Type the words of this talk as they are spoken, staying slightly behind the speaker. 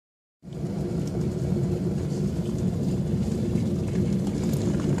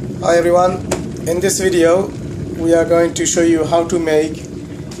Hi everyone, in this video we are going to show you how to make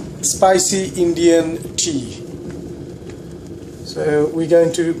spicy Indian tea. So we're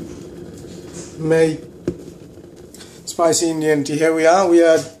going to make spicy Indian tea. Here we are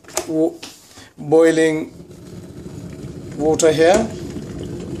boiling water here,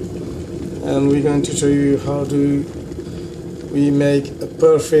 and we're going to show you how do we make a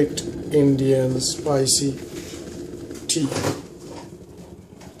perfect Indian spicy tea.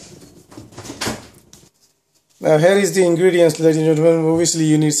 Now here is the ingredients, ladies and gentlemen. Obviously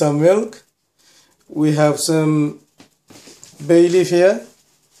you need some milk. We have some bay leaf here,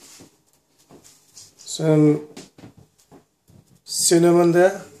 some cinnamon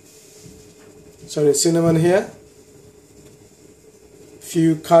here,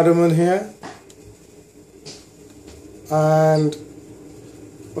 few cardamom here, and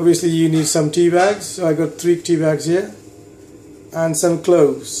obviously you need some tea bags. So I got 3 tea bags here, and some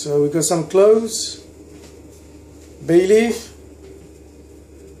cloves. So we got some cloves, bay leaf,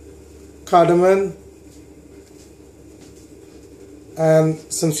 cardamom, and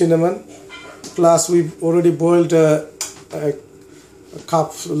some cinnamon. Plus we've already boiled a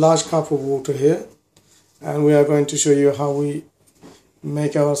large cup of water here, and we are going to show you how we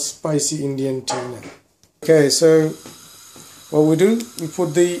make our spicy Indian tea now. Okay, so what we do, we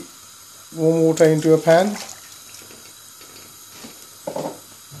put the warm water into a pan.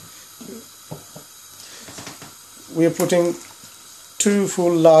 We are putting 2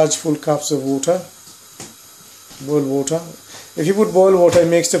 large full cups of water, boiled water. If you put boiled water, it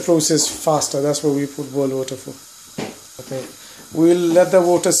makes the process faster. That's what we put boiled water for. Okay, we'll let the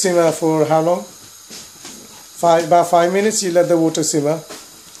water simmer for how long? About 5 minutes. You let the water simmer.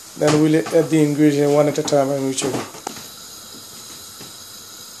 Then we'll add the ingredient one at a time and we'll show you.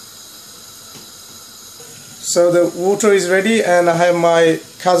 So the water is ready, and I have my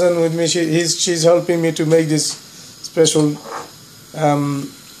cousin with me. She's helping me to make this special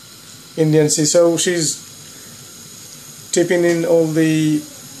Indian tea. So she's tipping in all the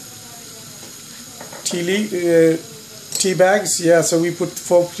tea bags. Yeah, so we put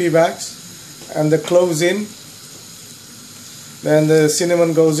 4 tea bags, and the cloves in, then the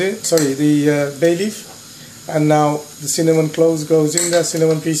cinnamon goes in, sorry, the bay leaf, and now the cinnamon cloves goes in, the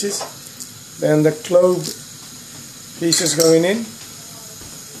cinnamon pieces, then the clove pieces going in.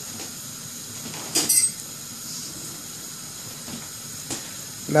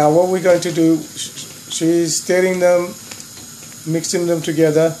 Now what we're going to do, she's stirring them, mixing them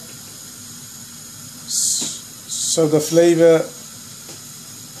together, so the flavor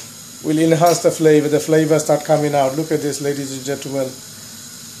will enhance the flavor start coming out. Look at this, ladies and gentlemen.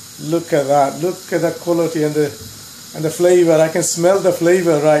 Look at that. Look at the quality and the flavor. I can smell the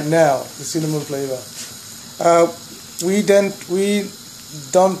flavor right now, the cinnamon flavor. We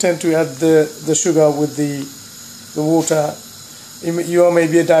don't tend to add the sugar with the water. You are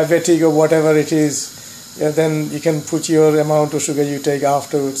maybe a diabetic or whatever it is, yeah, then you can put your amount of sugar you take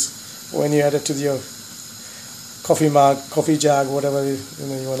afterwards when you add it to your coffee mug, coffee jug, whatever you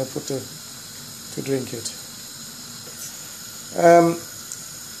want to put to drink it.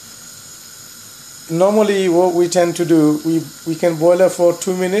 Normally what we tend to do, we can boil it for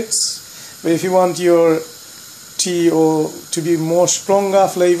 2 minutes, but if you want your tea or to be more stronger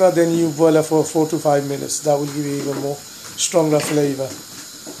flavor, then you boil it for 4 to 5 minutes. That will give you even more stronger flavor.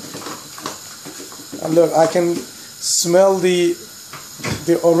 And look, I can smell the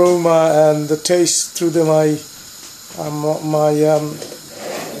aroma and the taste through the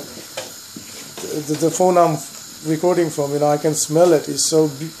phone I'm recording from. I can smell it. It's so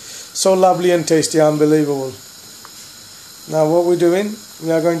lovely and tasty, unbelievable. Now what we're doing,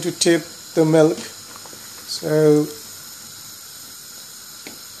 we are going to tip the milk.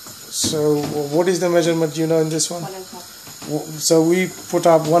 So what is the measurement in this one? 1.5. So we put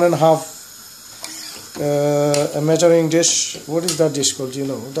up 1.5 a measuring dish. What is that dish called?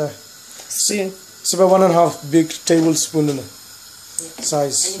 It's about 1.5 big tablespoon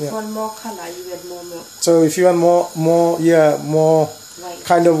size. And if you want more color, you add more milk. So if you want more white,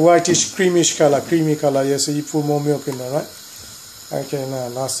 kind of whitish, creamy color, yeah. So you put more milk in there, right? Okay, now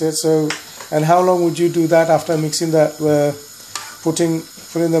that's it. So, and how long would you do that after mixing that? Putting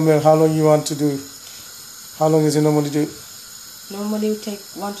the milk. How long you want to do? How long is it normally do? Normally it take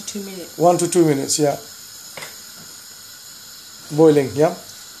 1 to 2 minutes. 1 to 2 minutes, yeah. Boiling, yeah.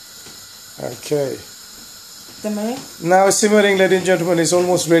 Okay. Simmering. Now it's simmering, ladies and gentlemen. It's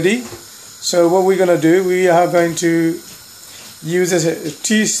almost ready. So what we're gonna do? We are going to use a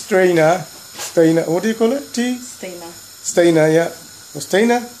tea strainer. What do you call it? Tea? Strainer, yeah.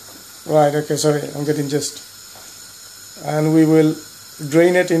 Strainer? Right, okay, sorry, I'm getting just. And we will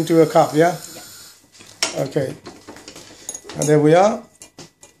drain it into a cup, yeah? Yeah. Okay. And there we are.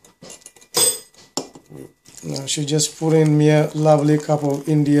 Now she just put in me a lovely cup of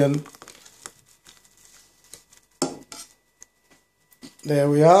Indian. There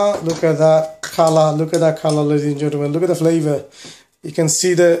we are. Look at that color. Look at that color, ladies and gentlemen. Look at the flavor. You can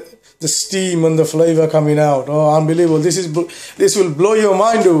see the steam and the flavor coming out. Oh, unbelievable. This will blow your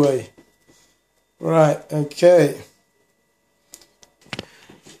mind away. Right, okay.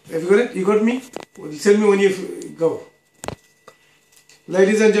 Have you got it? You got me? Well, tell me when you go.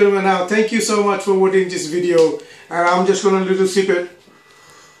 Ladies and gentlemen, now thank you so much for watching this video, and I'm just going to little sip it.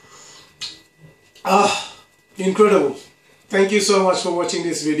 Ah, incredible. Thank you so much for watching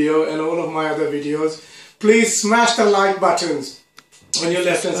this video and all of my other videos. Please smash the like buttons on your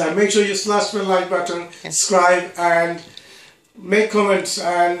left hand side. Make sure you smash the like button, subscribe, and make comments,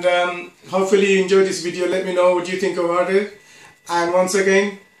 and hopefully you enjoyed this video. Let me know what you think about it. And once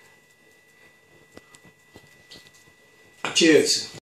again, cheers.